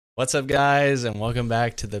What's up, guys, and welcome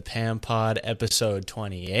back to the Pam Pod episode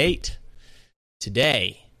 28.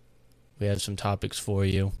 Today, we have some topics for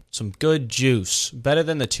you. Some good juice. Better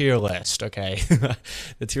than the tier list, okay?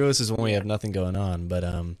 The tier list is when we have nothing going on, but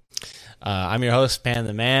I'm your host, Pam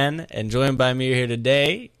the Man, and joined by me here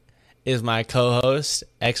today is my co-host,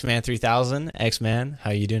 X-Man 3000. X-Man,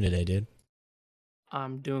 how you doing today, dude?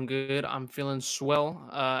 I'm doing good. I'm feeling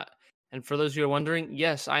swell. And for those of you who are wondering,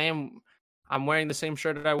 yes, I am. I'm wearing the same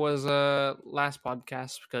shirt that I was last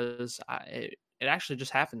podcast because it actually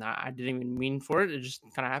just happened. I didn't even mean for it. It just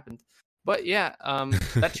kind of happened. But yeah,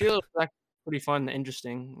 that cheerleader was actually pretty fun and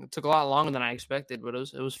interesting. It took a lot longer than I expected, but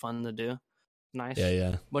it was fun to do. Nice.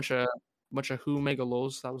 Yeah. Bunch of who mega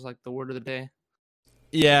lows. That was like the word of the day.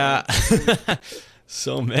 Yeah.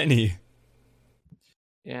 So many.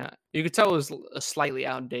 Yeah, you could tell it was slightly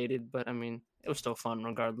outdated, but I mean, it was still fun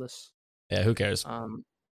regardless. Yeah, who cares?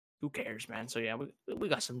 Who cares, man? So yeah, we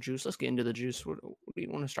got some juice. Let's get into the juice. What do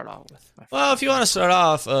you want to start off with? Well, if you want to start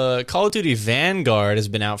off, Call of Duty Vanguard has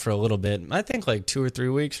been out for a little bit. I think like 2 or 3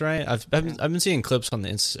 weeks, right? I've been seeing clips on the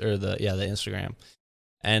Instagram,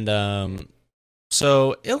 and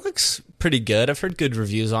so it looks pretty good. I've heard good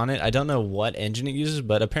reviews on it. I don't know what engine it uses,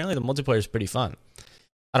 but apparently the multiplayer is pretty fun.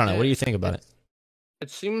 I don't know. What do you think about it?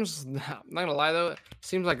 It seems, I'm not gonna lie though, it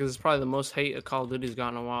seems like this is probably the most hate a Call of Duty's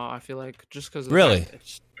gotten in a while. I feel like just because really,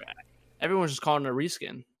 everyone's just calling it a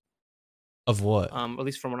reskin of what? At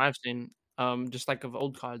least from what I've seen, just like of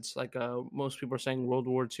old CODs. Like most people are saying World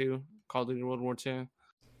War II, Call of Duty World War II.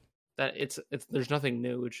 That it's there's nothing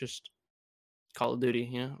new. It's just Call of Duty,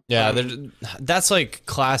 Yeah, that's like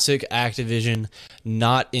classic Activision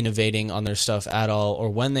not innovating on their stuff at all, or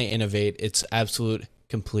when they innovate, it's absolute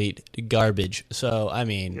complete garbage. So I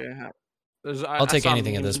mean, I'll take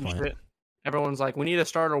anything at this point. Shit. Everyone's like, we need to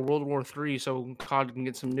start a World War III so COD can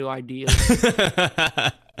get some new ideas.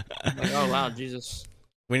 Like, oh wow, Jesus.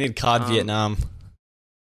 We need COD Vietnam.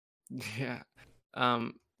 Yeah.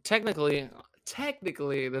 Technically,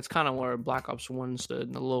 that's kind of where Black Ops 1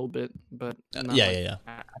 stood a little bit, but yeah.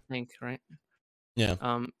 I think, right?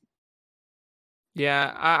 Yeah.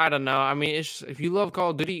 Yeah, I don't know. I mean, it's if you love Call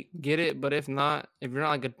of Duty, get it. But if not, if you're not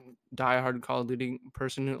like a diehard Call of Duty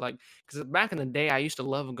person who because back in the day, I used to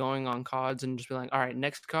love going on CODs and just be like, all right,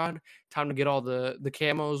 next COD, time to get all the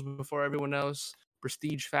camos before everyone else,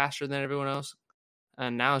 prestige faster than everyone else.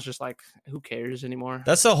 And now it's just like, who cares anymore?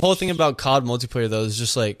 That's the whole thing about COD multiplayer, though, is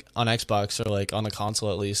just like on Xbox or like on the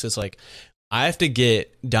console at least. It's like I have to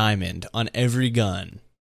get diamond on every gun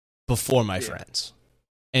before my friends.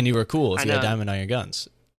 And you were cool if you had diamond on your guns.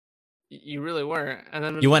 You really were. And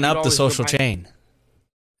then you went up the social chain.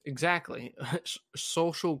 Exactly.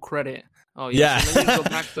 Social credit. Oh, yeah. So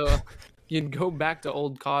then you'd go back to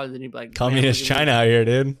old COD and you'd be like, Communist China out here,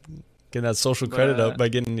 dude. Getting that social credit up by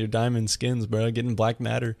getting your diamond skins, bro. Getting black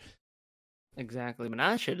matter. Exactly. But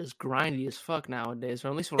that shit is grindy as fuck nowadays. Or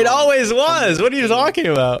at least it always was. What are you talking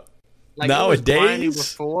about? Like, nowadays, it was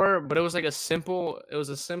before, but it was like a simple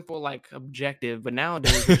like objective. But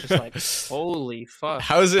nowadays, it's just like, holy fuck!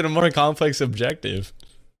 How is it a more complex objective?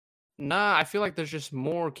 Nah, I feel like there's just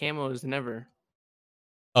more camos than ever.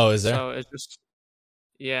 Oh, is there? So it's just,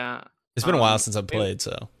 yeah. It's been a while since I've played,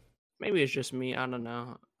 so maybe it's just me. I don't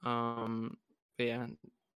know. But yeah.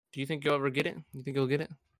 Do you think you'll ever get it? You think you'll get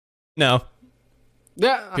it? No.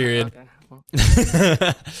 Yeah. Period. Okay. Well.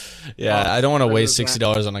 Yeah, I don't want to waste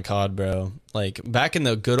 $60 on a COD, bro. Like back in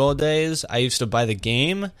the good old days, I used to buy the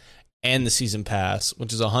game and the season pass,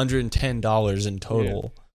 which is $110 in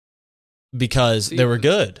total, because they were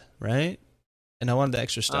good, right? And I wanted the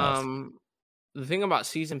extra stuff. The thing about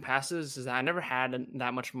season passes is that I never had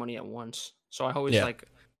that much money at once, so I always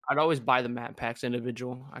I'd always buy the map packs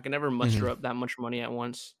individual. I can never muster up that much money at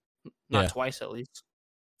once, not twice at least.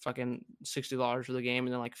 Fucking $60 for the game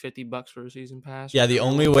and then like $50 for a season pass. Yeah, the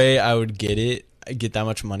only way I would get that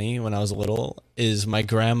much money when I was little is my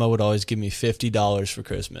grandma would always give me $50 for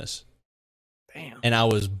Christmas. Damn. And I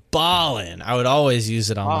was balling. I would always use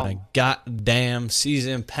it on my goddamn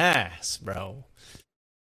season pass, bro.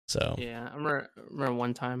 So yeah, I remember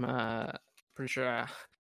one time. Pretty sure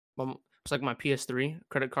it's like my PS3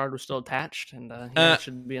 credit card was still attached, and it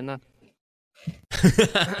should be enough.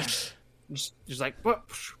 Just like what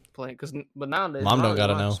play but nowadays mom don't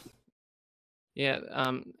gotta know. Yeah,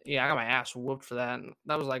 I got my ass whooped for that.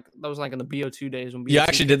 That was like in the BO2 days when BO2 you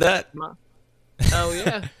actually did that. Oh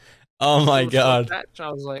yeah. Oh my god. I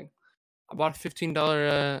was like, I bought a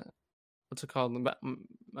 $15 what's it called,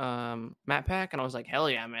 map pack, and I was like, hell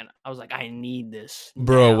yeah, man. I was like, I need this,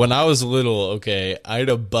 bro. When I was little, okay, I had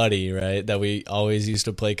a buddy, right, that we always used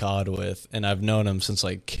to play COD with, and I've known him since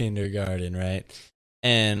like kindergarten, right?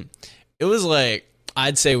 and it was like,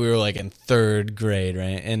 I'd say we were like in third grade,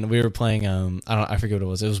 right? And we were playing I forget what it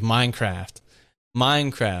was. It was Minecraft.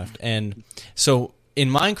 And so in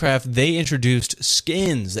Minecraft they introduced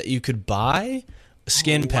skins that you could buy,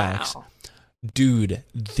 skin packs. Dude,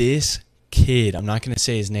 this kid, I'm not going to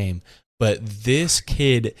say his name, but this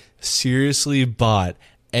kid seriously bought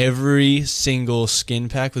every single skin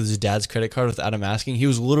pack with his dad's credit card without him asking. He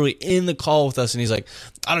was literally in the call with us, and he's like,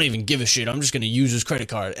 I don't even give a shit. I'm just going to use his credit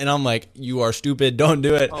card. And I'm like, you are stupid. Don't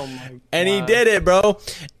do it. Oh my God. And he did it, bro.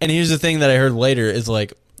 And here's the thing that I heard later is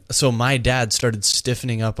like, so my dad started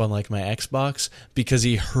stiffening up on like my Xbox because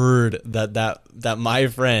he heard that my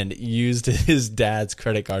friend used his dad's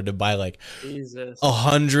credit card to buy like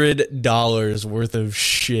 $100 worth of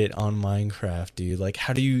shit on Minecraft, dude. Like,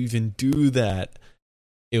 how do you even do that?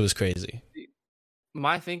 It was crazy.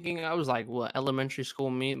 My thinking, I was like, what, elementary school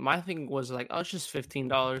me? My thinking was like, oh, it's just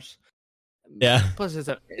 $15. Yeah. Plus,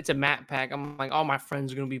 it's a map pack. I'm like, all my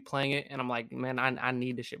friends are gonna be playing it, and I'm like, man, I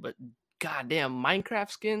need this shit. But goddamn, Minecraft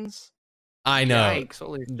skins. I know. Yikes!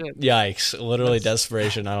 Holy shit. Yikes! Literally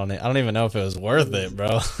desperation. I don't even know if it was worth it,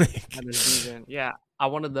 bro. That is even. Yeah, I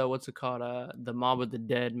wanted the what's it called? The Mob of the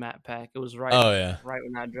Dead map pack. It was right. Oh yeah. Right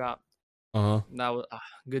when that dropped. That was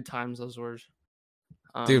good times. Those words.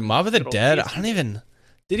 Dude, Mob of the Dead. I don't even.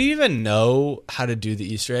 Did you even know how to do the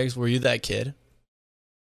Easter eggs? Were you that kid?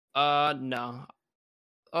 No.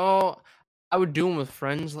 Oh, I would do them with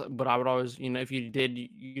friends, but I would always, if you did,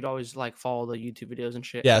 you'd always like follow the YouTube videos and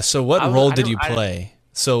shit. Yeah. So what role did you play?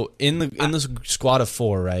 So in the squad of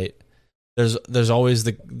 4, right? There's always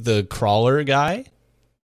the crawler guy,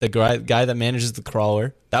 the guy that manages the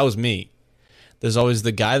crawler. That was me. There's always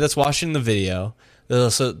the guy that's watching the video.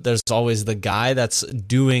 There's always the guy that's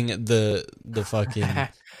doing the fucking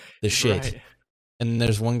the shit. Right. And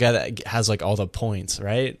there's one guy that has like all the points,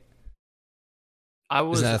 right? I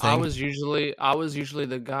was usually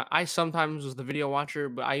the guy. I sometimes was the video watcher,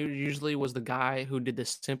 but I usually was the guy who did the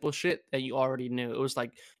simple shit that you already knew. It was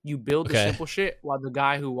like you build the simple shit while the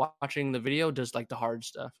guy who watching the video does like the hard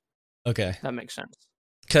stuff. Okay. That makes sense.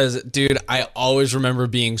 Because, dude, I always remember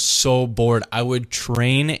being so bored. I would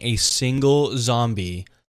train a single zombie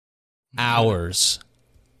hours,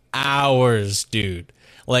 dude.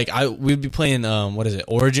 Like we'd be playing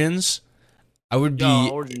Origins. I would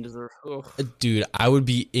be dude, I would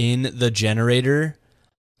be in the generator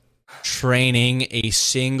training a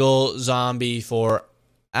single zombie for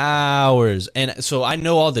hours. And so I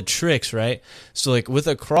know all the tricks, right? So like with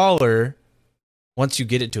a crawler, once you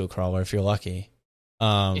get it to a crawler, if you're lucky,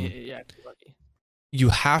 you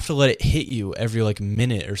have to let it hit you every like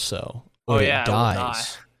minute or so, or it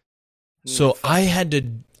dies. So I had to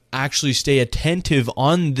actually stay attentive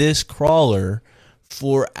on this crawler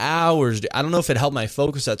for hours. I don't know if it helped my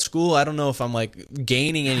focus at school. I don't know if I'm like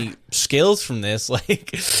gaining any skills from this.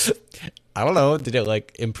 Like, I don't know. Did it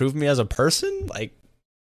like improve me as a person? Like,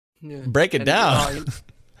 break it down.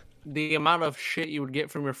 The amount of shit you would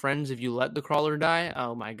get from your friends if you let the crawler die.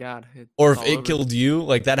 Oh my God. Or if it killed you,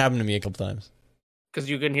 like that happened to me a couple times. Because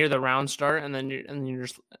you can hear the round start, and then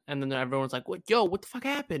everyone's like, "What? Yo, what the fuck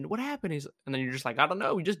happened? What happened?" And then you're just like, "I don't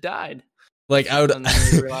know. We just died." Like I would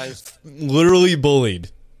literally bullied.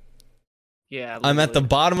 Yeah, literally. I'm at the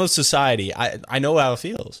bottom of society. I know how it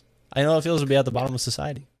feels. I know how it feels to be at the bottom of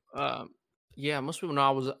society. Yeah, most people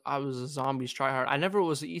know I was a zombies tryhard. I never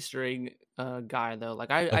was the Easter egg guy though.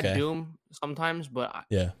 Like I do them sometimes, but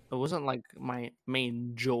it wasn't like my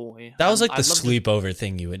main joy. That was like the sleepover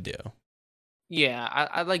thing you would do. Yeah,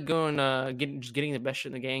 I like going getting the best shit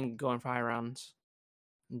in the game, going for high rounds.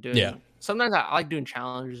 Sometimes I like doing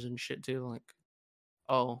challenges and shit too, like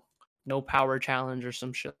no power challenge or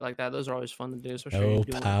some shit like that. Those are always fun to do. No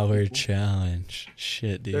power challenge,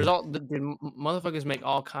 shit, dude. There's motherfuckers make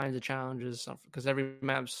all kinds of challenges because every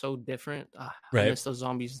map's so different. Right, I miss those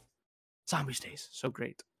zombies days, so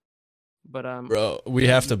great. But bro, we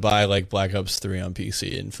have to buy like Black Ops 3 on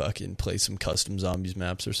PC and fucking play some custom zombies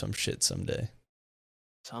maps or some shit someday.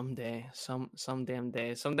 Someday, some damn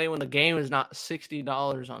day. Someday when the game is not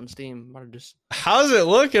 $60 on Steam. How's it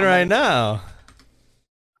looking right now?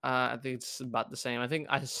 I think it's about the same. I think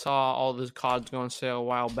I saw all those CODs go on sale a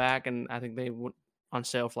while back, and I think they went on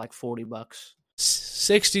sale for like $40.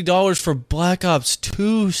 $60 for Black Ops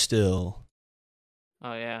 2 still.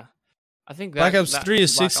 Oh yeah, I think Black Ops 3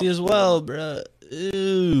 is $60 as well, bro.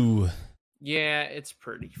 Ooh. Yeah, it's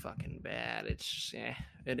pretty fucking bad. It's it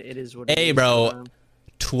is what it is. Hey, bro.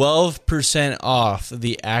 12% off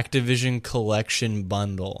the Activision Collection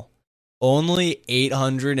bundle. Only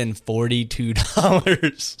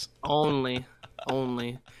 $842. Only.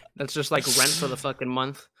 That's just like rent for the fucking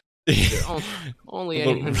month. Only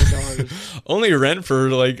 $800. Only rent for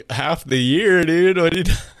like half the year, dude. What do you?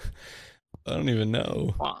 I don't even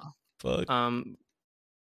know. Wow. Fuck.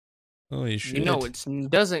 Holy shit. You know, it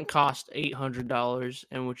doesn't cost $800,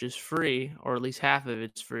 and which is free, or at least half of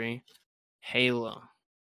it's free. Halo.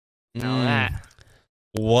 Now that.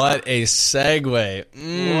 What a segue.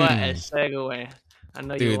 What a segue. I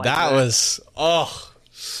know, dude, you like that was that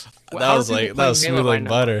was smooth like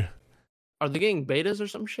butter. Are they getting betas or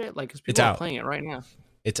some shit? Like, because It's people are out. playing it right now.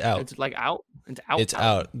 It's out. It's like out. It's out. It's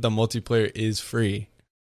out. The multiplayer is free.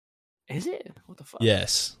 Is it? What the fuck?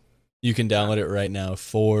 Yes, you can download it right now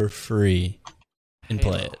for free and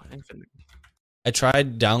play it. Infinite. I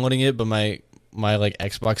tried downloading it, but my like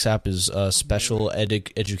Xbox app is special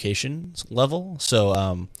education level,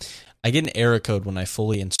 so I get an error code when I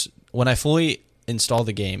fully install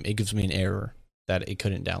the game. It gives me an error that it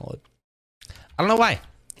couldn't download. I don't know why.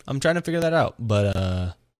 I'm trying to figure that out,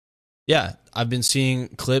 but yeah, I've been seeing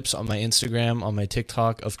clips on my Instagram, on my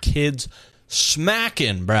TikTok of kids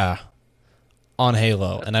smacking, bruh, on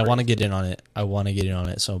Halo, and I want to get in on it. I want to get in on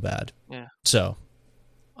it so bad. Yeah. So,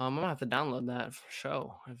 I'm gonna have to download that for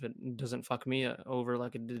sure if it doesn't fuck me over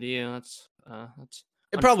like it did you. That's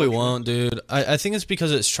it probably won't, dude. I think it's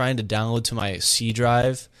because it's trying to download to my C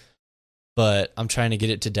drive, but I'm trying to get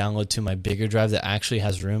it to download to my bigger drive that actually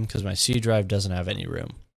has room because my C drive doesn't have any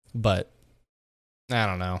room. But I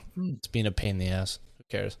don't know. It's being a pain in the ass. Who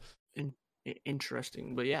cares?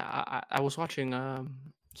 Interesting, but yeah, I was watching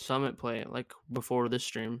Summit play it like before this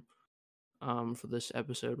stream, for this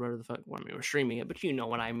episode. Whatever the fuck, I mean, we're streaming it, but you know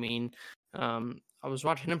what I mean. I was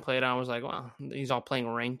watching him play it, and I was like, wow, he's all playing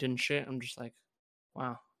ranked and shit. I'm just like,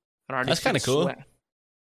 wow, that's kind of cool.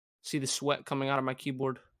 See the sweat coming out of my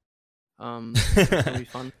keyboard. It's gonna be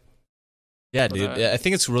fun. Yeah, but, dude. I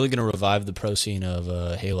think it's really gonna revive the pro scene of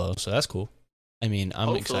Halo, so that's cool. I mean,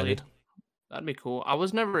 I'm excited. That'd be cool. I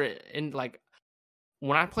was never in like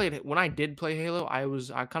when I did play Halo,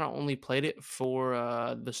 I kind of only played it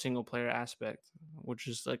for the single player aspect, which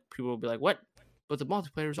is like people will be like, "What?" But the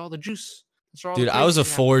multiplayer is all the juice. Dude, I was a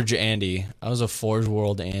Forge Andy. I was a Forge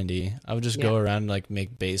World Andy. I would just go around and like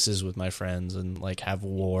make bases with my friends and like have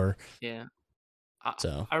war. Yeah.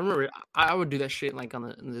 So I remember I would do that shit like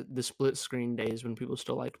on the split screen days when people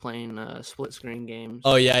still liked playing split screen games.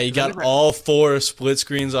 Oh yeah, you got all 4 split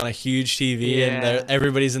screens on a huge TV, and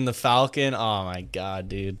everybody's in the Falcon. Oh my god,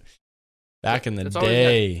 dude! Back in the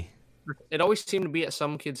day, it always seemed to be at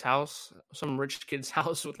some kid's house, some rich kid's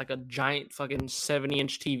house with like a giant fucking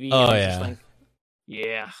 70-inch TV. Oh yeah, just like,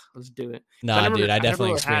 yeah, let's do it. Nah, dude, I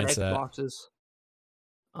definitely experienced had that. Xboxes.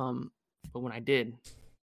 But when I did.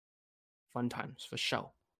 Fun times for sure.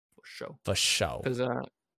 Because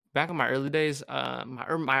back in my early days,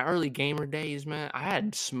 my early gamer days, man, I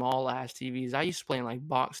had small ass TVs. I used to play in like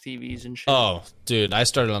box TVs and shit. Oh, dude, I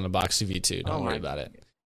started on the box TV too. Don't worry about it.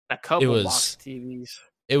 A couple box TVs.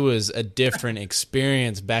 It was a different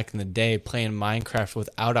experience back in the day playing Minecraft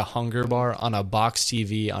without a hunger bar on a box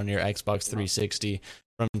TV on your Xbox 360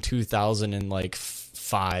 from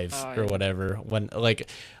 2005 or whatever. When like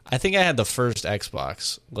I think I had the first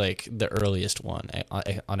Xbox, like the earliest one on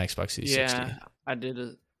Xbox 360. Yeah, I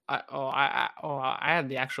did. I had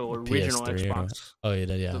the actual original PS3 Xbox. Oh, you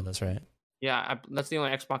did? Yeah, that's right. Yeah, that's the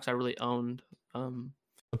only Xbox I really owned.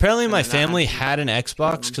 Apparently, my family had an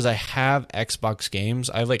Xbox because I have Xbox games.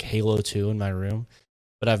 I have like Halo 2 in my room,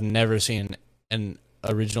 but I've never seen an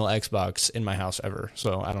original Xbox in my house ever.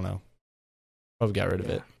 So I don't know. Probably got rid of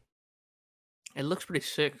it. It looks pretty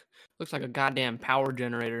sick. Looks like a goddamn power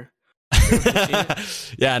generator.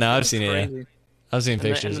 Yeah, no, I've seen it. Yeah. I've seen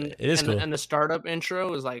pictures. It is cool. And the startup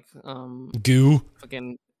intro is like goo.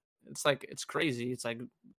 Fucking, it's crazy. It's like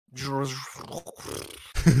I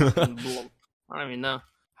don't even know.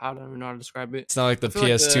 I don't even know how to describe it. It's not like the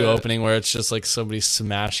PS2 opening where it's just like somebody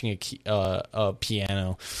smashing a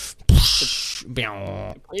piano.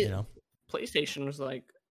 You know, PlayStation was like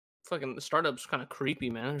fucking the startup's kind of creepy,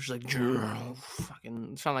 man. It's just like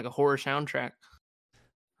fucking sound like a horror soundtrack.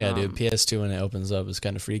 Yeah, dude. PS2 when it opens up is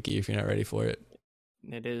kind of freaky if you're not ready for it.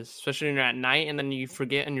 It is, especially when you're at night and then you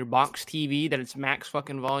forget on your box TV that it's max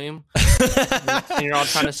fucking volume. And you're all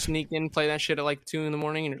trying to sneak in, play that shit at like 2 a.m.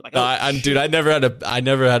 and you're like, oh, dude, I never had a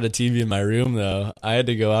TV in my room though. I had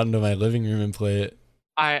to go out into my living room and play it.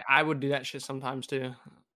 I would do that shit sometimes too.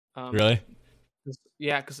 Really?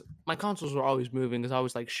 Yeah, because my consoles were always moving because I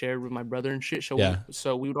was like shared with my brother and shit.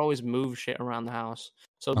 So we would always move shit around the house.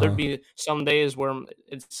 So there'd be some days where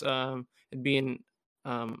it'd be in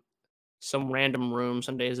some random room.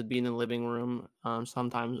 Some days it'd be in the living room.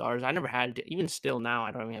 Sometimes ours. I never had even still now.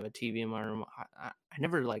 I don't even have a TV in my room. I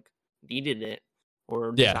never like needed it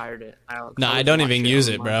or Yeah. desired it. I No, I always don't watch even it use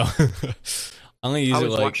on it, my- bro. I only use it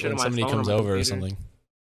always like watch it when on my somebody phone or comes my over or computer. something.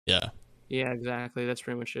 Yeah. Yeah, exactly. That's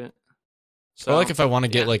pretty much it. Or like if I want to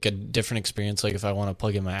get yeah. like a different experience, like if I want to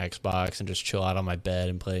plug in my Xbox and just chill out on my bed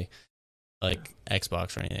and play like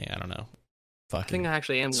Xbox or anything, I don't know. I think Fucking. I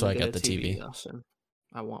actually am So gonna I get got a the TV TV. though soon.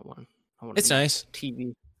 I want one. I want It's a nice.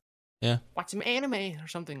 TV. Yeah. Watch some anime or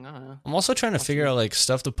something. I don't know. I'm also trying to Watch figure some- out like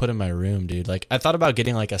stuff to put in my room, dude. Like I thought about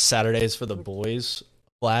getting like a Saturdays for the boys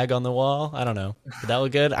flag on the wall. I don't know. Would that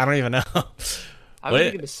look good? I don't even know. I What was do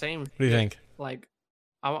thinking the same. you think? Like,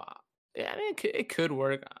 yeah, it could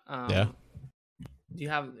work. Yeah. Do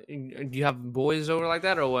you have boys over like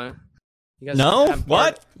that or what? You guys No? have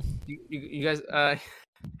What? You guys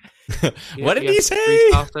What did you he have say?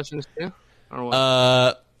 freestyle sessions too? Or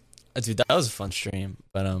what? Dude, that was a fun stream,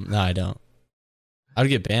 but no, I don't. I'd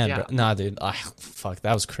get banned, Yeah. bro. Nah, dude. Fuck,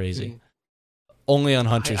 that was crazy. Mm, Only on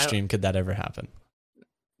Hunter's I- stream could that ever happen.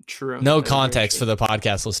 True. No That is very context for true. the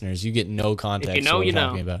podcast listeners. You get no context. know, for what you we're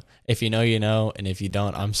talking know. about. If you know, you know, and if you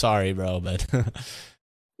don't, I'm sorry, bro, but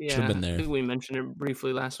Yeah, should've been there. I think we mentioned it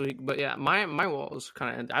briefly last week, but yeah, my wall is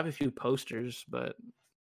kind of. I have a few posters, but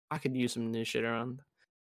I could use some new shit around.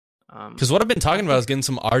 because what I've been talking about is getting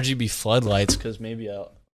some RGB floodlights. Because maybe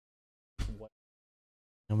I'll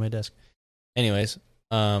on my desk. Anyways,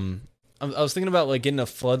 I was thinking about like getting a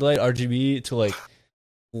floodlight RGB to like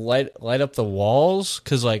light up the walls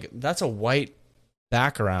because like that's a white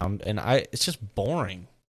background and it's just boring,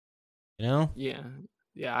 you know.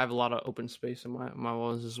 Yeah, I have a lot of open space in my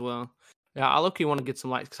walls as well. Yeah, I low-key want to get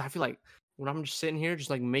some lights because I feel like when I'm just sitting here, just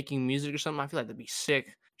like making music or something, I feel like that'd be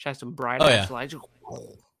sick. Just have some bright Oh, ass yeah. lights.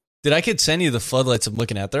 Dude, I could send you the floodlights I'm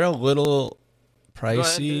looking at. They're a little ahead, do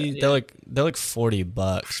pricey. it, yeah. They're like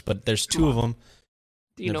 $40, but there's two of them.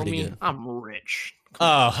 You They're know pretty me, good. I'm rich.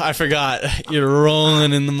 Oh, I forgot. You're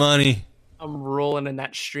rolling in the money. I'm rolling in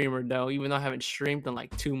that streamer dough, even though I haven't streamed in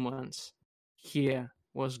like 2 months. Yeah,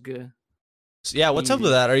 what's good? So, yeah, what's up Easy.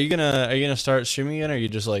 with that? Are you gonna start streaming again, or are you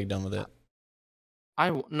just like done with it?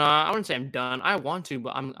 I wouldn't say I'm done. I want to,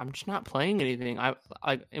 but I'm just not playing anything. I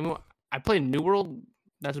play New World.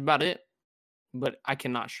 That's about it. But I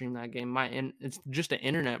cannot stream that game. It's just an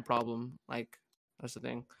internet problem. Like that's the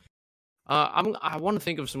thing. I want to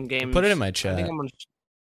think of some games. Put it in my I chat. think I'm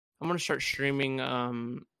gonna start streaming.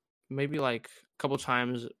 Maybe like a couple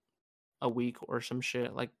times a week or some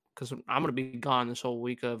shit. Like because I'm gonna be gone this whole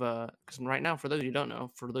week of because right now, for those of you who don't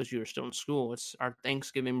know, for those of you who are still in school, it's our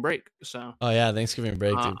Thanksgiving break. So Oh yeah, Thanksgiving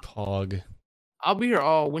break, Uh, dude. Pog. I'll be here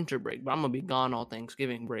all winter break, but I'm gonna be gone all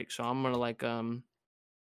Thanksgiving break. So I'm gonna like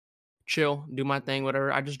chill, do my thing,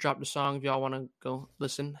 whatever. I just dropped a song. If y'all want to go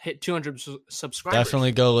listen, hit 200 subscribers.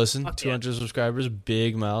 Definitely go listen. Fuck yeah. 200 subscribers,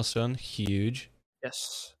 big milestone, huge.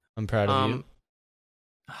 Yes. I'm proud of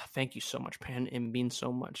Thank you so much, Pan. It means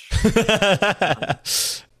so much. you.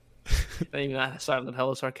 Not even that sounded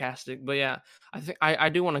hella sarcastic, but yeah, I think I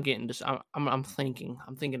do want to get into. I'm thinking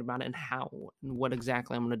about it and how and what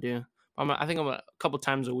exactly I'm gonna do. I think I'm a couple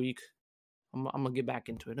times a week. I'm gonna get back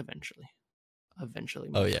into it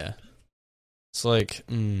eventually. Oh yeah. It's like,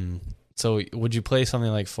 so would you play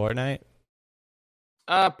something like Fortnite?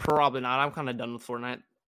 Probably not. I'm kind of done with Fortnite.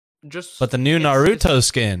 Just But the new it's- Naruto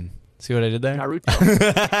skin. See what I did there? Naruto.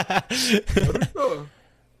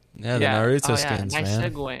 Yeah, the Naruto skins, nice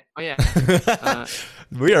man. segue. Oh yeah,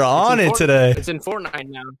 We are on it today. it's in Fortnite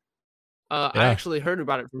now. I Yeah. actually heard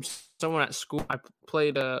about it from someone at school. I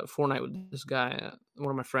played Fortnite with this guy, one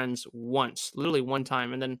of my friends, once, literally one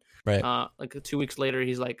time, and then Right. like 2 weeks later,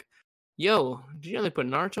 he's like, "Yo, did you know they put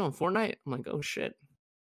Naruto on Fortnite?" I'm like, "Oh shit!"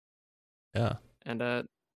 Yeah. And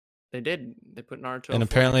they did. They put Naruto. And on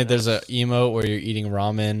apparently Fortnite. there's a That's- emote where you're eating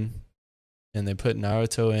ramen, and they put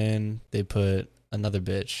Naruto in. They put another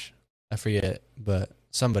bitch. I forget, but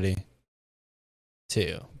somebody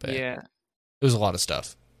too. But yeah. it was a lot of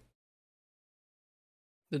stuff.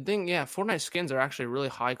 The thing, yeah, Fortnite skins are actually really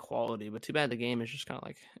high quality, but too bad the game is just kind of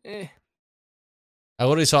like, eh. I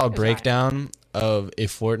literally saw a It's breakdown of a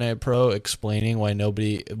Fortnite pro explaining why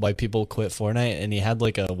people quit Fortnite, and he had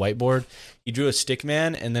like a whiteboard. He drew a stick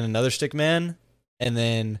man and then another stick man, and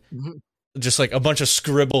then just like a bunch of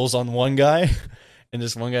scribbles on one guy, and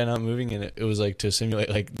just one guy not moving, and it was like to simulate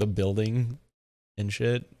like the building and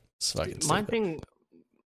shit. It's fucking My stupid. thing,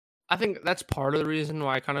 I think that's part of the reason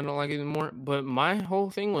why I kind of don't like it anymore. But my whole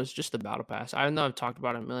thing was just the battle pass. I know I've talked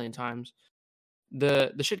about it a million times.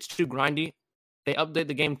 The shit's too grindy. They update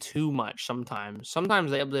the game too much sometimes. Sometimes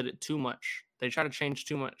they update it too much. They try to change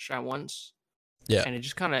too much at once. Yeah. And it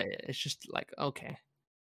just kind of, it's just like, okay.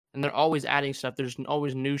 And they're always adding stuff. There's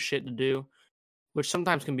always new shit to do, which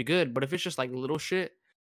sometimes can be good. But if it's just like little shit,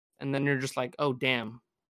 and then you're just like, oh damn,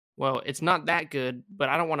 well it's not that good, but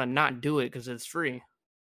I don't want to not do it because it's free.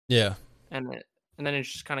 Yeah. And then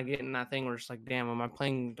it's just kind of getting that thing where it's like, damn, am I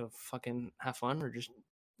playing to fucking have fun or just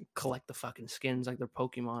collect the fucking skins like they're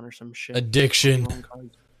Pokemon or some shit? Addiction. Pokemon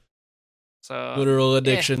cards. So Literal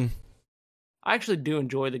addiction. I actually do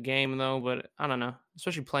enjoy the game though, but I don't know,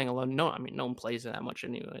 especially playing alone. No one plays it that much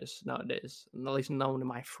anyways nowadays. At least no one in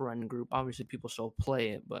my friend group. Obviously, people still play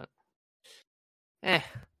it, but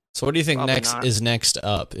So what do you think probably not. is next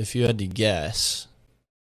up? If you had to guess,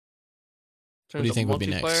 what do you think would be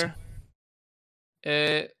next?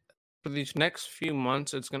 For these next few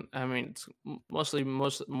months, it's gonna. I mean, it's mostly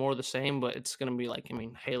more the same, but it's gonna be like, I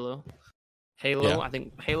mean, Halo. Yeah. I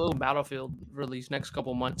think Halo, Battlefield for these next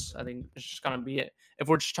couple months. I think it's just gonna be it. If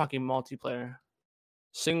we're just talking multiplayer,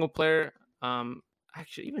 single player,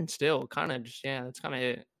 actually even still, kind of just that's kind of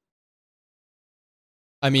it.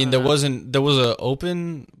 I mean, there was an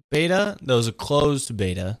open beta, there was a closed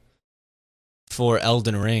beta for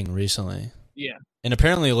Elden Ring recently. Yeah. And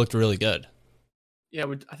apparently it looked really good. Yeah,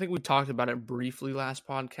 I think we talked about it briefly last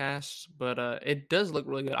podcast, but it does look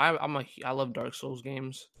really good. I love Dark Souls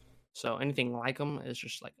games, so anything like them is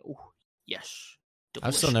just like, oh yes. Delicious.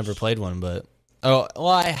 I've still never played one, but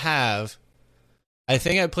I have. I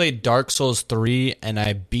think I played Dark Souls 3 and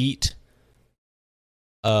I beat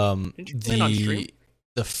Did you play it on stream?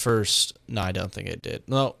 The first. No, I don't think I did.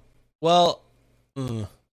 No, well,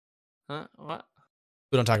 Huh? What?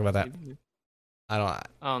 We don't talk about that. I don't.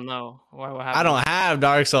 Oh no! What happened? I don't have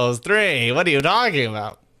Dark Souls 3. What are you talking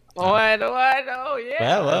about? What? Oh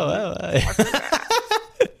yeah. Well.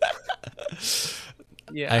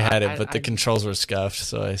 Yeah, I had it, but the controls were scuffed,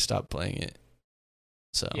 so I stopped playing it.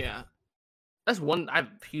 So yeah, that's one. I have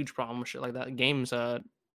a huge problem with shit like that. Games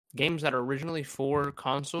that are originally for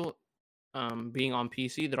console, being on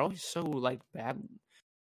PC, they're always so like bad,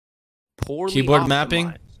 poorly keyboard optimized.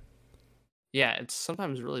 mapping. Yeah, it's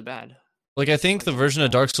sometimes really bad. Like, I think the version of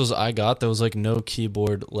Dark Souls I got, there was like no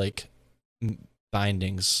keyboard like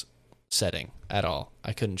bindings setting at all.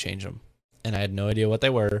 I couldn't change them, and I had no idea what they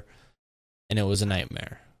were, and it was a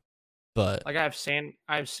nightmare. But like I have San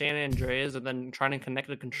Andreas, and then trying to connect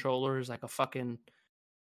the controller is like a fucking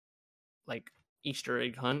like Easter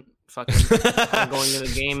egg hunt. Fucking going into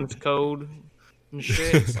the game's code and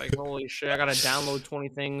shit. It's like, holy shit! I gotta download 20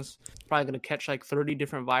 things. Probably gonna catch like 30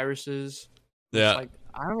 different viruses. yeah, it's like,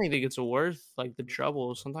 I don't even think it's worth like the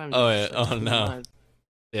trouble. Sometimes. Oh yeah. Oh no. Much.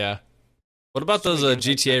 Yeah. What about those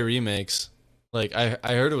GTA remakes? Like I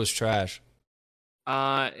heard it was trash.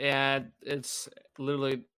 Yeah, it's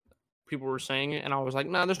literally people were saying it, and I was like,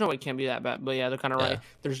 no, there's no way it can't be that bad. But yeah, they're kind of right.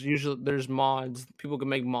 There's mods. People can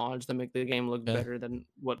make mods that make the game look better than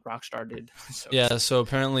what Rockstar did. So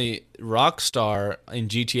apparently Rockstar in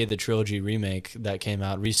GTA the Trilogy remake that came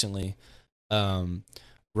out recently,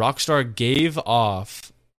 Rockstar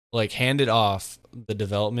handed off the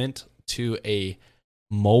development to a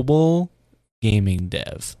mobile gaming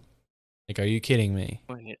dev. Like, are you kidding me?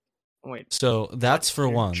 Wait. So that's for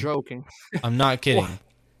You're one. Joking. I'm not kidding.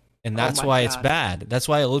 And that's why it's bad. That's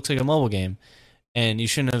why it looks like a mobile game. And you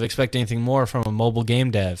shouldn't have expected anything more from a mobile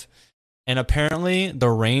game dev. And apparently the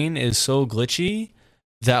rain is so glitchy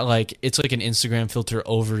that like it's like an Instagram filter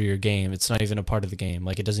over your game. It's not even a part of the game.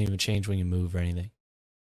 Like, it doesn't even change when you move or anything.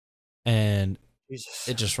 And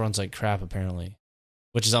it just runs like crap apparently,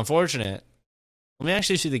 which is unfortunate. Let me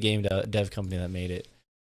actually see the game dev company that made it.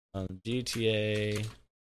 GTA.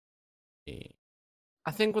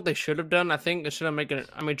 I think what they should have done, they should have made it.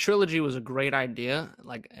 I mean, Trilogy was a great idea.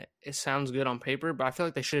 Like, it sounds good on paper, but I feel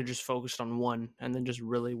like they should have just focused on one and then just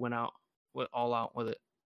really went all out with it.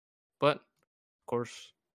 But of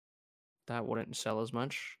course, that wouldn't sell as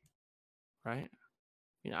much, right?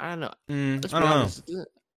 I don't know. I don't know. I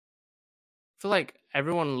feel like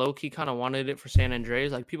everyone low key kind of wanted it for San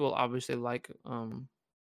Andreas. Like, people obviously like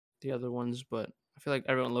the other ones, but I feel like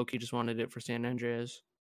everyone low key just wanted it for San Andreas.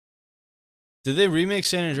 Did they remake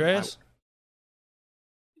San Andreas?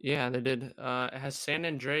 Yeah, they did. It has San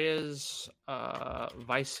Andreas,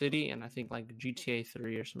 Vice City, and I think like GTA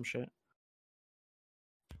 3 or some shit.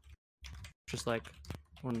 Just like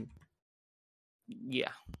one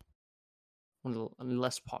of the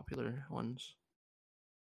less popular ones.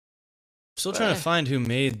 Still trying to find who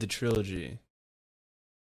made the trilogy.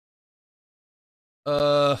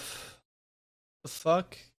 The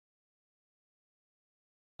fuck?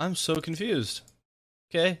 I'm so confused.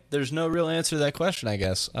 Okay, there's no real answer to that question, I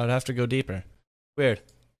guess. I would have to go deeper. Weird.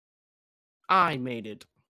 I made it.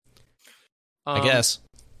 I guess.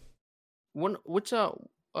 What's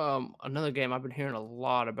another game I've been hearing a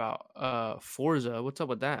lot about? Forza. What's up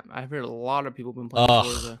with that? I've heard a lot of people been playing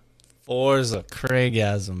Forza. Forza,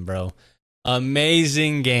 Craigasm, bro.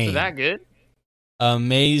 Amazing game. Is that good?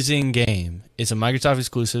 Amazing game. It's a Microsoft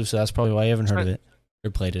exclusive, so that's probably why you haven't heard of it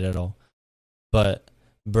or played it at all. But,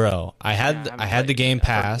 bro, I had the Game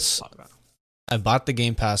Pass. I bought the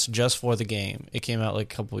Game Pass just for the game. It came out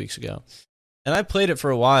like a couple weeks ago. And I played it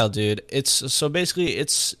for a while, dude. It's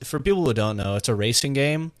for people who don't know, it's a racing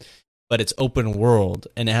game, but it's open world,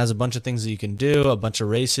 and it has a bunch of things that you can do, a bunch of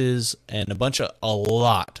races, and a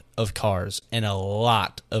lot of cars, and a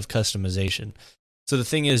lot of customization. So the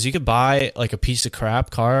thing is, you could buy like a piece of crap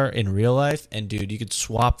car in real life, and dude, you could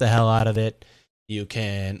swap the hell out of it. You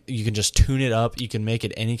can just tune it up. You can make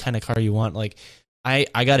it any kind of car you want. Like I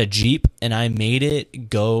got a Jeep, and I made it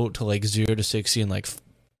go to like 0 to 60 in like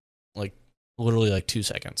literally like 2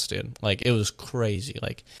 seconds, dude. Like it was crazy.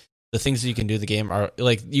 Like the things that you can do in the game are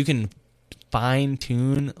like you can fine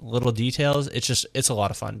tune little details. It's a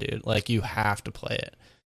lot of fun, dude. Like you have to play it.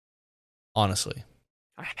 Honestly,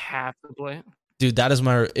 I have to play it, dude. That is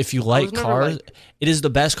if you like cars, it is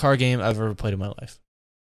the best car game I've ever played in my life.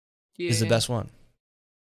 Yeah. It's the best one.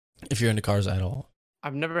 If you're into cars at all.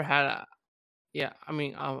 I've never had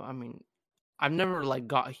I've never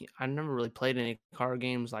really played any car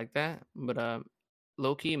games like that, but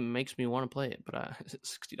low key makes me want to play it. But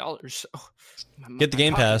it's $60, so get the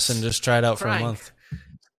Game Pass and just try it out for a month.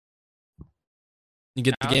 You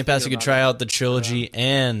get the Game Pass, you can try out the trilogy,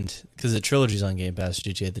 and because the trilogy's on Game Pass,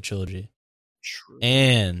 GTA the trilogy,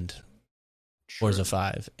 and Forza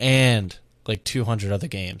 5, and like 200 other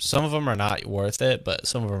games. Some of them are not worth it, but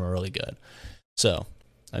some of them are really good. So,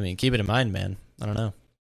 I mean, keep it in mind, man. I don't know.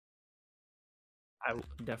 I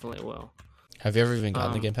definitely will. Have you ever even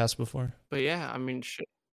gotten the Game Pass before? But yeah, I mean, shit.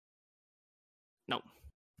 No.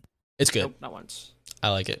 It's good. Nope, not once. I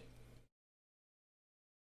like it.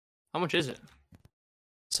 How much is it?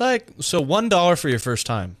 It's like, so $1 for your first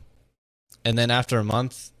time. And then after a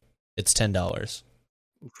month, it's $10.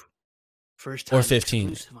 First time or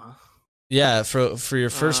 15. Huh? Yeah, for your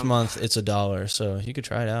first month, it's $1. So you could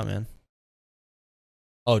try it out, man.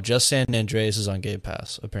 Oh, just San Andreas is on Game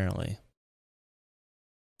Pass, apparently.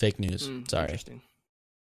 Fake news. Sorry. Interesting.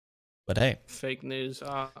 But hey. Fake news.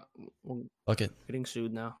 Fuck it. Getting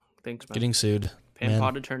sued now. Thanks, man. Getting sued.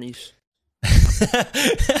 Pan-pod attorneys.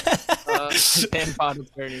 Pan-pod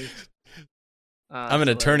attorneys. I'm an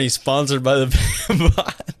attorney sponsored by the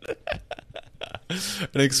Pan-pod.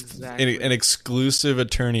 An exclusive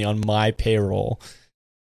attorney on my payroll.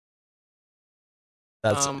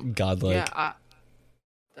 That's godlike. Yeah,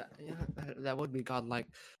 that would be godlike.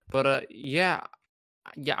 But yeah,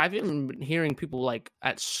 I've even been hearing people like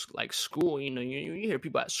at school. You hear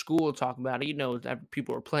people at school talk about it. That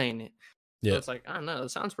people are playing it. Yeah, so it's like I don't know. It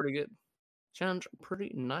sounds pretty good. Sounds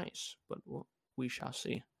pretty nice, but we shall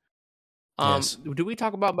see. Yes. Did we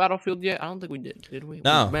talk about Battlefield yet? I don't think we did. Did we?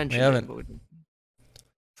 No, we haven't.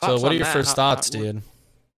 So, what are your first thoughts, dude?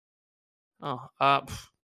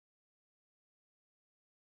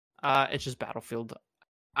 It's just Battlefield.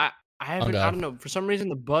 I don't know. For some reason,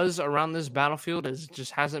 the buzz around this Battlefield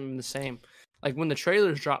just hasn't been the same. Like when the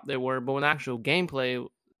trailers dropped, they were, but when the actual gameplay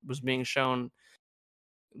was being shown,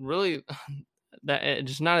 really, that it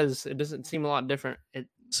doesn't seem a lot different.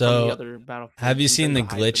 From the other Battlefield. Have you seen the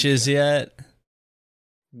glitches yet?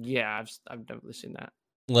 Yeah, I've definitely seen that.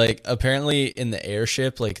 Like apparently in the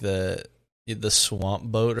airship, like the swamp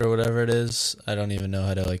boat or whatever it is. I don't even know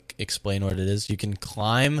how to like explain what it is. You can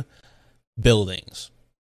climb buildings.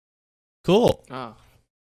 Cool. Oh.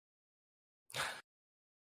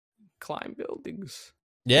 Climb buildings.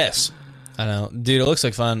 Yes. I know. Dude, it looks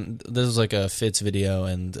like fun. This is like a Fitz video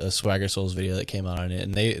and a Swagger Souls video that came out on it,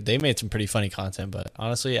 and they made some pretty funny content, but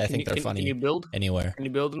honestly, I think they're funny. Can you build anywhere? Can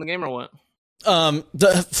you build in the game or what?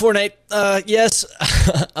 The Fortnite, yes.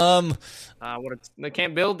 They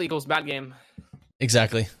can't build equals bad game.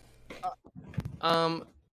 Exactly. I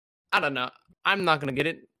don't know. I'm not gonna get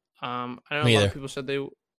it. I know Me a lot either. of people said they.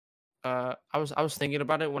 I was thinking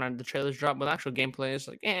about it when the trailers dropped, but the actual gameplay is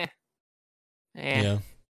like, yeah,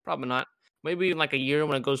 probably not. Maybe in like a year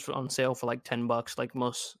when it goes on sale for like $10, like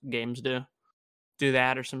most games do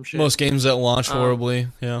that or some shit. Most games that launch horribly,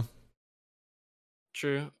 yeah.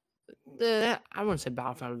 True. I wouldn't say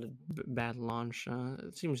Battlefield had a bad launch.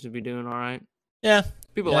 It seems to be doing all right. Yeah,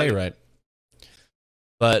 people you're right.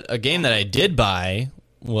 But a game that I did buy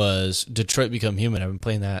was Detroit Become Human. I've been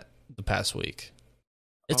playing that the past week.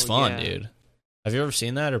 It's fun, dude. Have you ever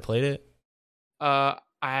seen that or played it?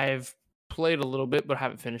 I've played a little bit, but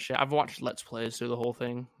haven't finished it. I've watched Let's Plays through the whole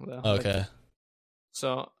thing. Though. Okay.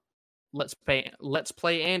 So, Let's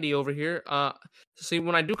Play Andy over here. See,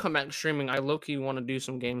 when I do come back to streaming, I low key want to do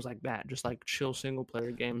some games like that, just like chill single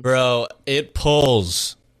player games. Bro, it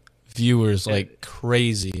pulls viewers like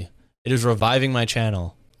crazy. It is reviving my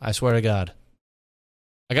channel. I swear to God.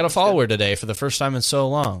 I got a follower today for the first time in so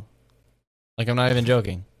long. Like, I'm not even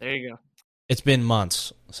joking. There you go. It's been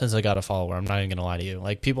months since I got a follower. I'm not even gonna lie to you.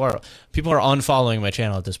 Like, people are unfollowing my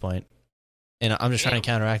channel at this point. And I'm just trying to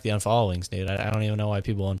counteract the unfollowings, dude. I don't even know why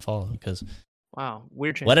people unfollow, because... Wow,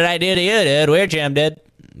 Weird Champ. What did I do to you, dude? Weird Champ did.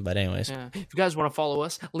 But anyways. Yeah. If you guys want to follow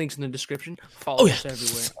us, links in the description. Follow us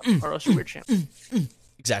everywhere. Or else Weird Champ.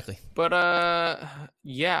 Exactly. But,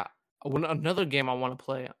 yeah. Another game I want to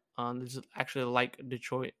play, this is actually like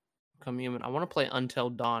Detroit Become Human. I want to play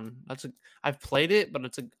Until Dawn. I've played it,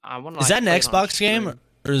 but I want to... Is that an Xbox game,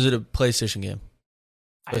 or is it a PlayStation game?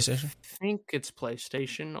 PlayStation? I think it's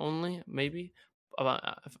PlayStation only, maybe.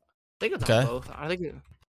 I think it's on both.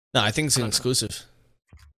 No, I think it's an exclusive.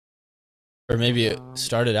 Or maybe it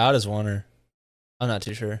started out as one, or I'm not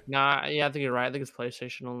too sure. Nah, yeah, I think you're right. I think it's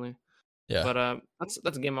PlayStation only. Yeah. But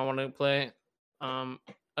that's a game I want to play. A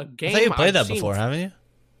game I thought you played that before, haven't you?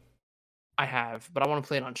 I have, but I want to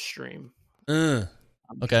play it on stream. Okay.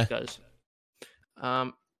 Because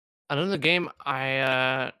another game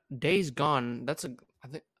Days Gone. I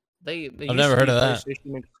think they I've never heard of that.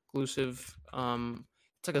 PlayStation exclusive.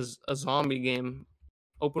 It's like a zombie game,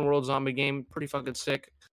 open world zombie game, pretty fucking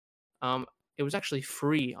sick. It was actually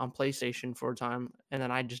free on PlayStation for a time, and then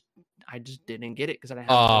I just didn't get it because I didn't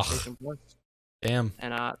have PlayStation Plus. Damn.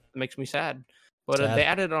 And it makes me sad. But they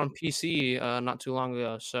added it on PC not too long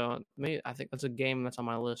ago, so I think that's a game that's on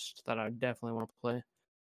my list that I definitely want to play.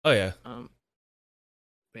 Oh yeah.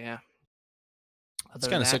 But yeah. That's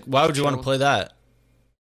kind of sick. Why would you want to play that?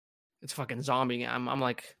 It's fucking zombie. I'm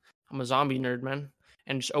a zombie nerd, man.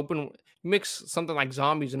 And just mix something like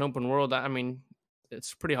zombies and open world. I mean,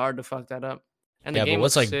 it's pretty hard to fuck that up. And yeah, but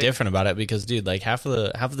what's like different about it? Because dude, like half of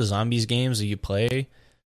the zombies games that you play,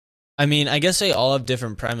 I mean, I guess they all have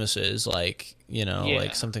different premises. Like, you know,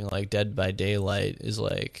 like something like Dead by Daylight is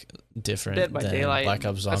like different than Daylight, Black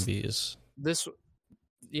Ops Zombies. Dead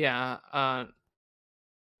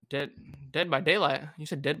by Daylight. You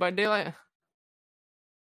said Dead by Daylight?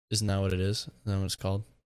 Isn't that what it is? Isn't that what it's called?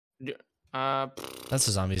 That's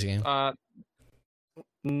a zombies game.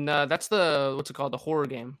 No, that's what's it called? The horror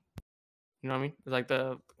game. You know what I mean? It's like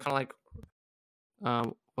the kind of like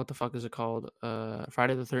what the fuck is it called?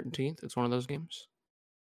 Friday the 13th. It's one of those games.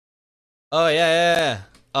 Oh yeah.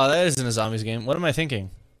 Oh, that isn't a zombies game. What am I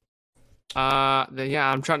thinking?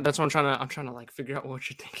 I'm trying. That's what I'm trying to like figure out what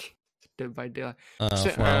you're thinking. Dead by Daylight.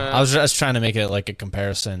 I was just trying to make it like a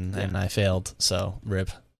comparison, and I failed. So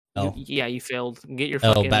rip. You failed. Get your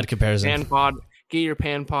fucking bad comparison. Get your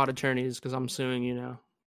PanPod attorneys, because I'm suing you now.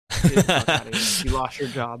 Get the fuck out of here. You lost your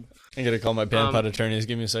job. I gotta call my PanPod attorneys.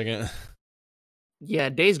 Give me a second. Yeah,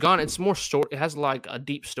 Days Gone. It's more story. It has like a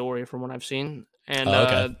deep story from what I've seen, and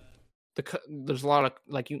okay. There's a lot of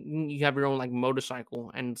like you have your own like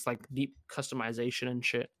motorcycle, and it's like deep customization and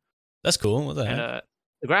shit. That's cool. What the heck?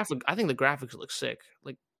 And I think the graphics look sick,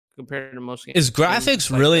 like compared to most games. Is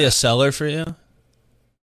graphics really a seller for you?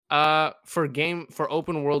 For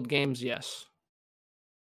open world games, yes.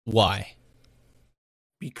 Why?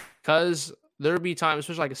 Because there'll be times,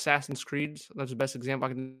 especially like Assassin's Creed, that's the best example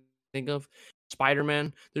I can think of.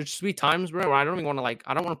 Spider-Man. There's just be times, bro, where I don't even want to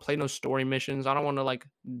I don't want to play no story missions. I don't want to like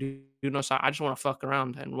do no side. I just want to fuck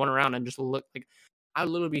around and run around and just look like I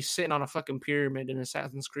would literally be sitting on a fucking pyramid in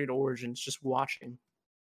Assassin's Creed Origins just watching.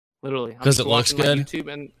 Literally. Because it looks good. Like,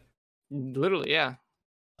 YouTube and literally, yeah.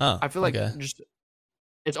 Oh, I feel like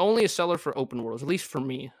it's only a seller for open worlds, at least for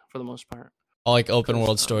me, for the most part. All like open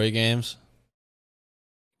world story games?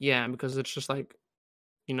 Yeah, because it's just like,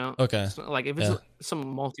 you know, okay. Like if it's some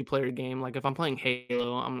multiplayer game, like if I'm playing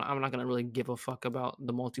Halo, I'm not gonna really give a fuck about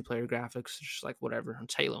the multiplayer graphics. It's just like whatever.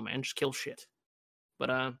 It's Halo, man. Just kill shit.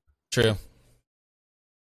 But true.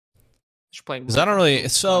 Just playing. Because I don't really.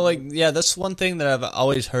 So like, yeah, that's one thing that I've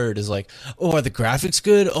always heard is like, oh, are the graphics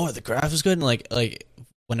good? Oh, are the graphics good? And like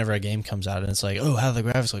whenever a game comes out and it's like, oh, how are the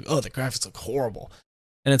graphics look? Oh, the graphics look horrible.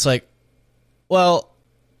 And it's like, well,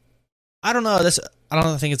 I don't know. I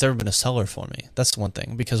don't think it's ever been a seller for me. That's one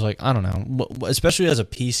thing, because like I don't know, especially as a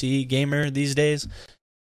PC gamer these days,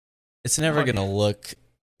 it's never gonna look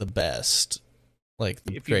the best, like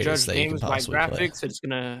the greatest that you can possibly play.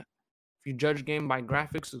 If you judge game by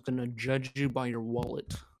graphics, it's gonna judge you by your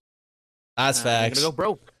wallet. That's facts. You're gonna go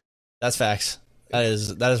broke. That's facts. That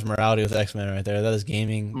is morality with X-Men right there. That is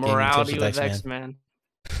gaming. Morality with X-Men.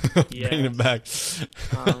 Yeah. Bringing it back.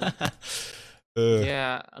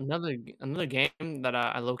 Yeah, another game that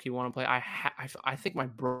I low key want to play. I think my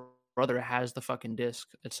brother has the fucking disc.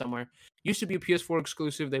 It's somewhere. Used to be a PS4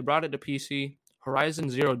 exclusive. They brought it to PC. Horizon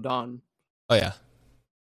Zero Dawn. Oh yeah.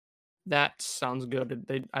 That sounds good.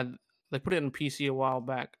 They put it in PC a while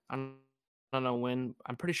back. I don't know when.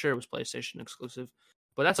 I'm pretty sure it was PlayStation exclusive.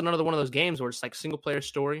 But that's another one of those games where it's like single player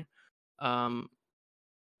story. Um,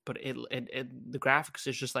 but the graphics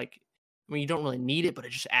is just like, I mean, you don't really need it, but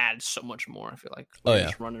it just adds so much more. I feel like Oh, you're yeah.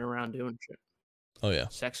 just running around doing shit. Oh yeah.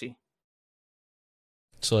 Sexy.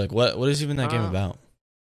 So like, what is even that game about?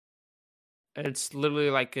 It's literally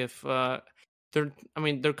like if they're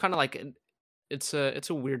kind of like it's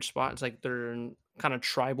a weird spot. It's like they're kind of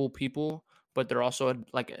tribal people, but they're also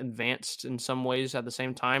like advanced in some ways at the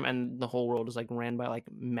same time, and the whole world is like ran by like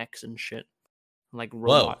mechs and shit, like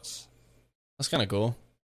robots. Whoa. That's kind of cool.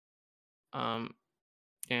 Yeah,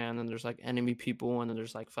 and then there's like enemy people, and then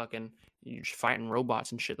there's like fucking you're just fighting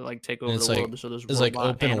robots and shit that like take And over it's the like, world. So there's is like robot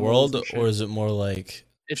open animals world, and shit. or is it more like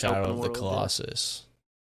It's Shadow open of the world, yeah. Colossus?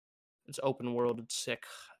 It's open world. It's sick.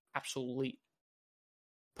 Absolute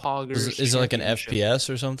poggers. Is it like an championship. FPS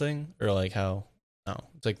or something, or like how? No,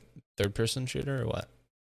 it's like third person shooter or what?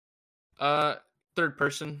 Third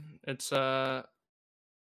person. It's kind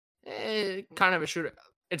of a shooter.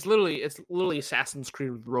 It's literally Assassin's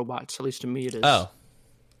Creed with robots. At least to me, it is. Oh,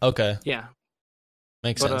 okay, yeah,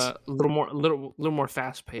 makes but sense. a little more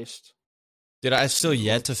fast paced. Dude, I still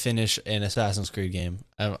yet to finish an Assassin's Creed game.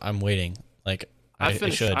 I'm waiting. Like I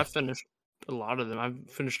should. I've finished a lot of them. I've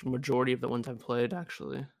finished the majority of the ones I've played.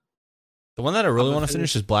 Actually, The one that I really I'm want to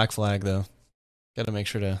finished- finish is Black Flag, though. Got to make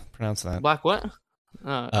sure to pronounce that. Black what?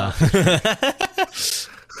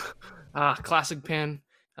 Classic Pan.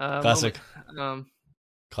 Classic. Moment.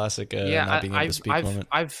 Classic. Yeah, not being able to speak moment.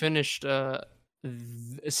 I've finished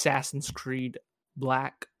Assassin's Creed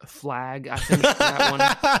Black Flag. I finished that one.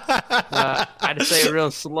 I had to say it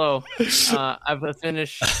real slow. I've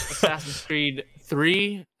finished Assassin's Creed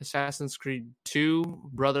 3, Assassin's Creed 2,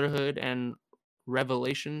 Brotherhood, and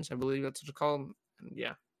Revelations. I believe that's what it's called. And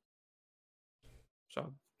yeah.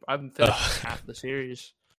 So I've finished half the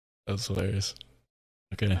series. That's hilarious.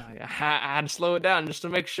 Okay. I had to slow it down just to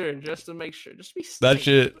make sure. Just to be safe. That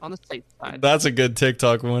shit. On the safe side. That's a good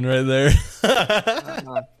TikTok one right there.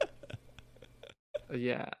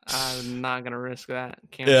 Yeah, I'm not gonna risk that.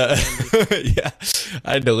 Yeah, yeah.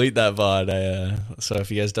 I delete that VOD. So if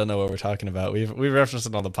you guys don't know what we're talking about, we've referenced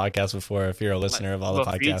it on the podcast before. If you're a listener of all the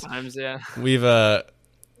a few podcasts, times, yeah. we've I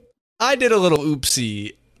did a little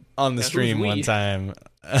oopsie on the Yeah, stream who's we? one time.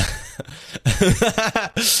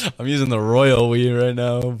 I'm using the royal we right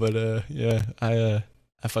now, but yeah, I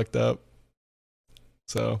fucked up.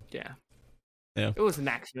 So Yeah. Yeah. It was an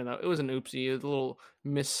accident though. It was an oopsie. It was a little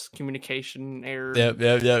miscommunication error. yeah. It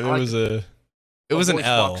like was it was an voice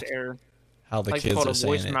L. box error. How the Like kids called are a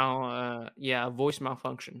saying it. voice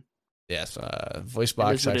malfunction. Yes, voice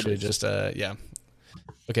box what it actually is. just yeah.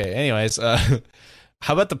 Okay, anyways, how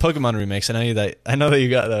about the Pokemon remakes? I know that you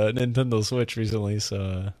got the Nintendo Switch recently, so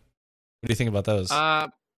what do you think about those?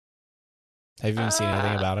 Have you even seen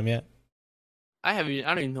anything about them yet? I don't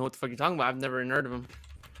even know what the fuck you're talking about. I've never even heard of them.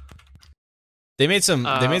 They made some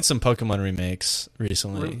Pokemon remakes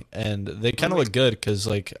recently, Re- and they kind of look good because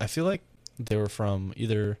like I feel like they were from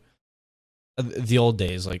either the old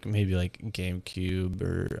days, like maybe like GameCube,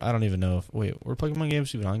 or I don't even know if were Pokemon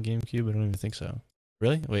games even on GameCube? I don't even think so.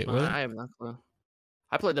 Really? Wait, really? I have no clue.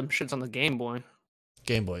 I played them shits on the Game Boy.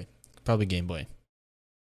 Game Boy, probably Game Boy.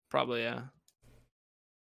 Probably, yeah.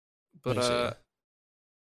 Let me see. But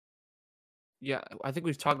yeah, I think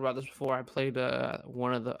we've talked about this before. I played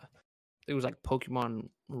one of the, I think it was like Pokemon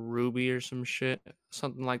Ruby or some shit,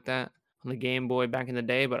 something like that on the Game Boy back in the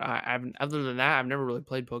day. But I've other than that, I've never really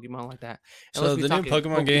played Pokemon like that. So the new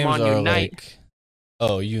Pokemon games are like,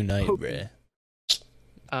 Unite, bruh.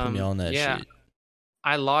 Put me on that shit.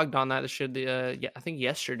 I logged on that shit. I think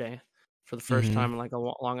yesterday for the first Mhm. time in like a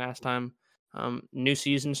long ass time. New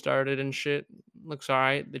season started and shit. Looks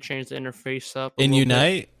alright. They changed the interface up a In little bit.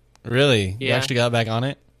 Unite? Really? You Yeah. actually got back on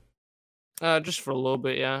it? Just for a little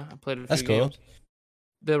bit, yeah. I played a few That's cool. games.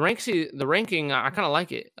 The ranking, I kind of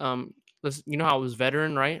like it. You know how it was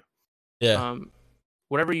veteran, right? Yeah.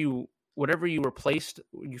 Whatever you were placed,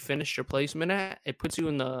 you finished your placement at, it puts you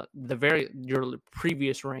in your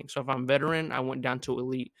previous rank. So if I'm veteran, I went down to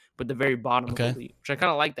elite, but the very bottom Okay. of elite, which I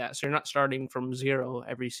kind of like that. So you're not starting from 0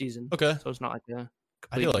 every season. Okay. So it's not like a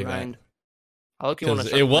I complete do like grind. that. I look you want to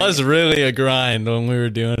Because it was really a grind when we were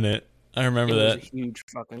doing it. I remember It that. was a huge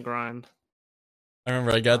fucking grind. I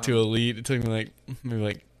remember I got to elite. It took me maybe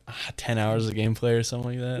 10 hours of gameplay or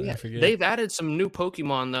something like that. Yeah, I forget. they've added some new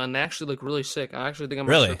Pokemon though, and they actually look really sick. I actually think I'm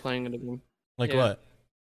gonna Really? start playing it again. Like Yeah. what?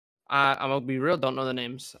 I'm gonna be real. Don't know the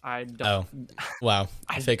names. I don't. Oh, wow.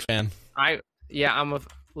 Fake fan.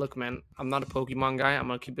 Look, man. I'm not a Pokemon guy. I'm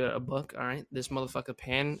gonna keep it a buck. All right. This motherfucker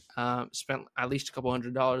Pan spent at least a couple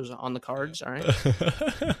 $100 on the cards. All right,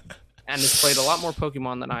 and has played a lot more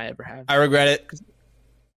Pokemon than I ever have. I regret it.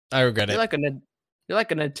 I regret You're it. you're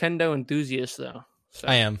like a Nintendo enthusiast though. So,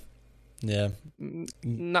 I am. Yeah.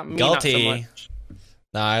 Not me. Guilty. Not so much.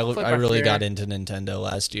 Nah, Flip I my really chair. got into Nintendo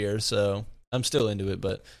last year, so I'm still into it,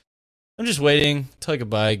 but I'm just waiting till I could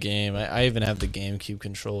buy a game. I even have the GameCube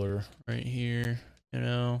controller right here,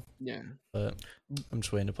 Yeah. but I'm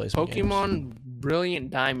just waiting to play some games. Pokemon Brilliant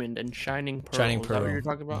Diamond and Shining Pearl. Shining Is that what Pearl. you're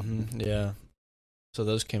talking about? Yeah. So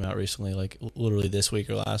those came out recently, like literally this week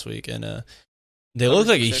or last week, and they look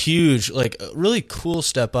like a huge, like a really cool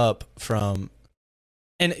step up from.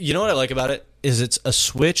 And you know what I like about it is it's a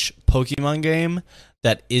Switch Pokemon game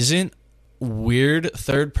that isn't weird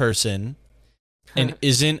third person and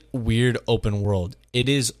isn't weird open world. It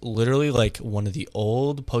is literally like one of the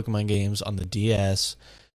old Pokemon games on the DS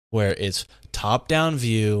where it's top down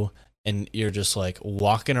view and you're just like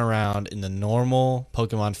walking around in the normal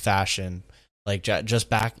Pokemon fashion, like just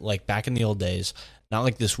back in the old days, not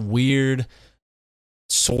like this weird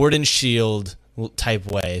sword and shield type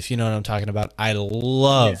way, if you know what I'm talking about. I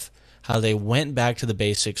love how they went back to the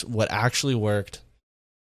basics, what actually worked.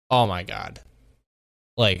 Oh my god.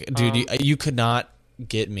 Like, dude, you could not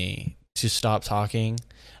get me to stop talking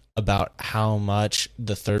about how much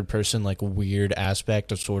the third person, like, weird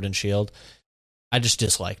aspect of Sword and Shield, I just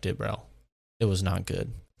disliked it, bro. It was not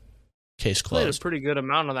good. Case Played a closed. pretty good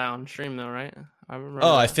amount of that on stream though, right? I remember.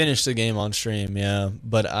 Oh, I that. finished the game on stream, yeah,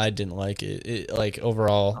 but I didn't like it. Like,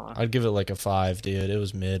 overall, I'd give it like a 5, dude. It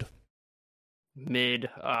was mid. Mid.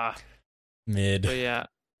 Mid. But yeah,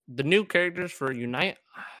 the new characters for Unite.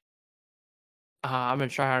 I'm gonna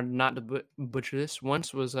try hard not to butcher this.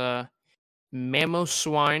 Once was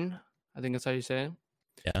Mamoswine. I think that's how you say it.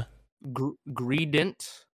 Yeah.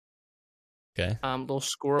 Greedent. Okay. Little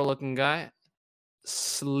squirrel looking guy.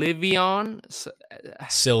 Sylveon.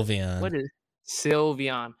 Sylveon. What is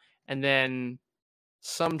Sylveon? And then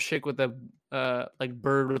some chick with a like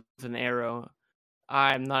bird with an arrow.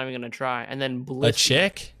 I'm not even gonna try. And then Blissey, A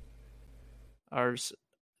chick? or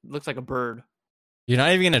looks like a bird. You're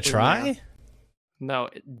not even gonna try? Yeah. No,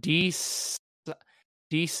 Desai.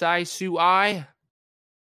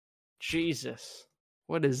 Jesus,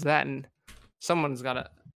 what is that? And someone's gotta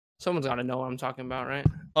know what I'm talking about, right?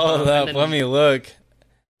 Oh, let me look.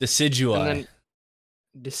 Decidui. And then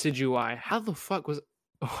Decidui. How the fuck was?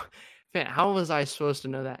 Oh, man, how was I supposed to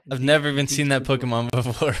know that? I've never even seen that Pokemon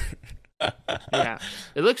before. Yeah,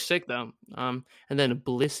 it looks sick though. And then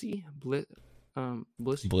Blissey. Blissey.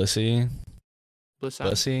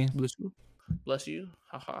 Bless you.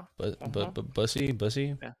 Haha. Bussy.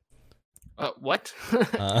 Yeah. What?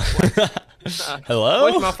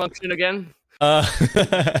 Hello? Voice malfunction again.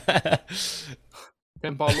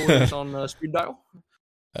 Pinball Lewis on speed dial.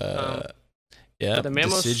 Yeah. The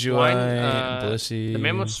Decidui, Blissey. The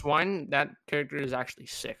Mamoswine, that character is actually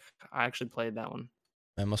sick. I actually played that one.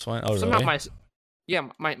 Mamoswine? Oh, Somehow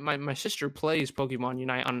really? my sister plays Pokemon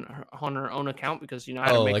Unite on her own account because I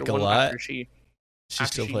had to make like her a one lot? after she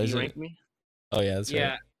Still plays ranked it? me. Oh, yeah, that's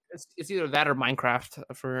Yeah, right. it's either that or Minecraft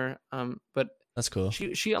for her. But That's cool.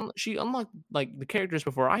 she unlocked like the characters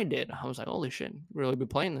before I did. I was like, holy shit, really been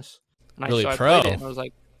playing this. And Really I pro. played it and I was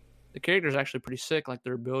like, the characters are actually pretty sick. Like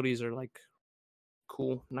their abilities are like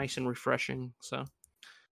cool, nice and refreshing. So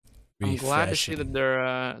I'm glad to see that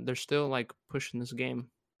they're still like pushing this game.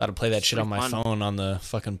 Got to play that It's shit on my pretty fun. phone on the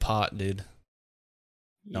fucking pot, dude.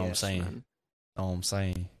 Know what I'm Yes, saying? man. Know what I'm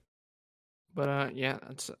saying? But yeah,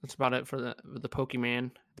 that's about it for the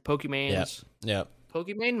Pokemon. The Pokemans. Yep.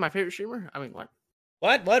 Pokemon, my favorite streamer. I mean, what?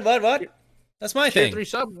 What? That's my Tier thing. 3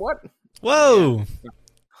 sub. What? Whoa! Yeah.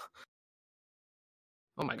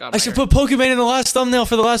 Oh my god! I should put Pokemon in the last thumbnail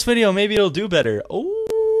for the last video. Maybe it'll do better.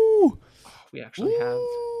 Ooh! We actually have.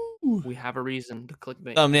 Ooh. We have a reason to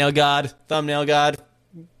clickbait. Thumbnail god.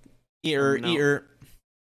 Eater.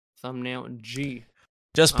 Thumbnail G.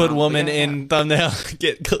 Just put woman yeah. in thumbnail.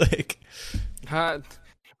 Get click. We're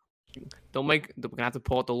gonna have to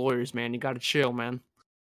pull out the lawyers, man. You gotta chill, man.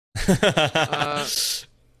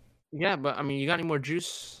 Yeah, but I mean, you got any more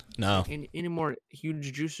juice? No. Any more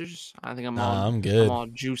huge juicers? I think I'm I'm good. I'm all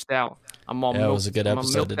juiced out. I'm all. Yeah, it was a good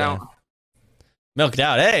episode today. Out. Milked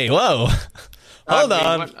out. Hey, whoa. Hold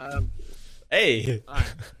on. What, Hey. all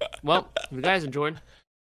right. Well, if you guys enjoyed,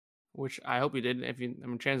 which I hope you did.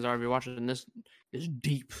 Chances are if you're watching this is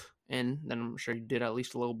deep in, then I'm sure you did at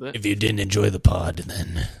least a little bit. If you didn't enjoy the pod,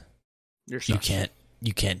 then You're you sus.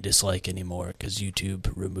 can't dislike anymore because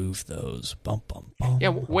YouTube removed those. Bum, bum, bum. Yeah,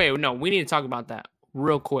 wait, no, we need to talk about that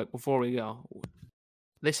real quick before we go.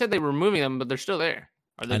 They said they were removing them, but they're still there.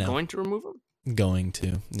 Are they going to remove them? Going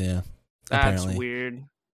to, yeah. That's apparently. weird.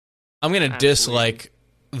 I'm gonna That's dislike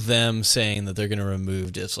them saying that they're gonna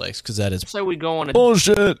remove dislikes because that is So we go on a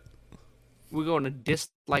bullshit. We go on a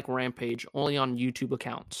dislike rampage only on YouTube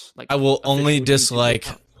accounts. Like I will only official YouTube dislike.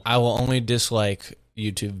 accounts. I will only dislike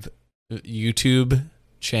YouTube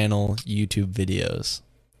channel YouTube videos.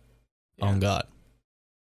 Yeah. On God.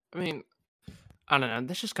 I mean, I don't know.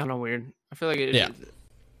 That's just kind of weird. I feel like Yeah.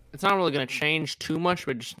 it's not really going to change too much,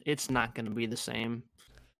 but it's not going to be the same.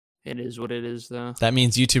 It is what it is, though. That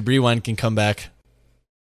means YouTube Rewind can come back.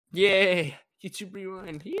 Yay! YouTube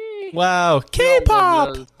Rewind. Yay! Wow,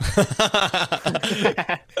 K-pop.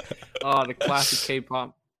 Oh, the classic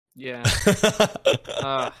K-pop. Yeah.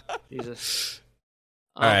 Jesus.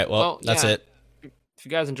 All right, well, that's it. If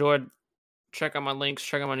you guys enjoyed, check out my links.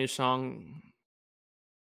 Check out my new song.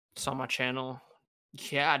 It's on my channel.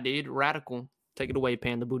 Yeah, dude. Radical. Take it away,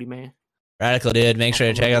 Panda Booty Man. Radical dude. Make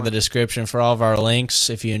sure to check out the description for all of our links.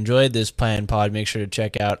 If you enjoyed this Plan Pod, make sure to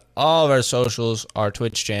check out all of our socials, our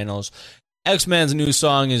Twitch channels. X-Man's new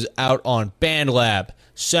song is out on BandLab,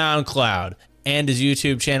 SoundCloud, and his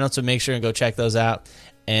YouTube channel, so make sure and go check those out.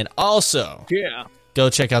 And also, go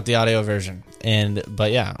check out the audio version.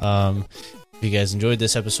 But if you guys enjoyed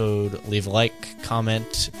this episode, leave a like,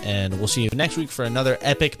 comment, and we'll see you next week for another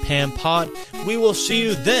epic Pam Pod. We will see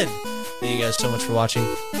you then. Thank you guys so much for watching.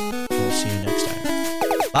 We'll see you next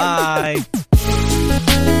time. Bye.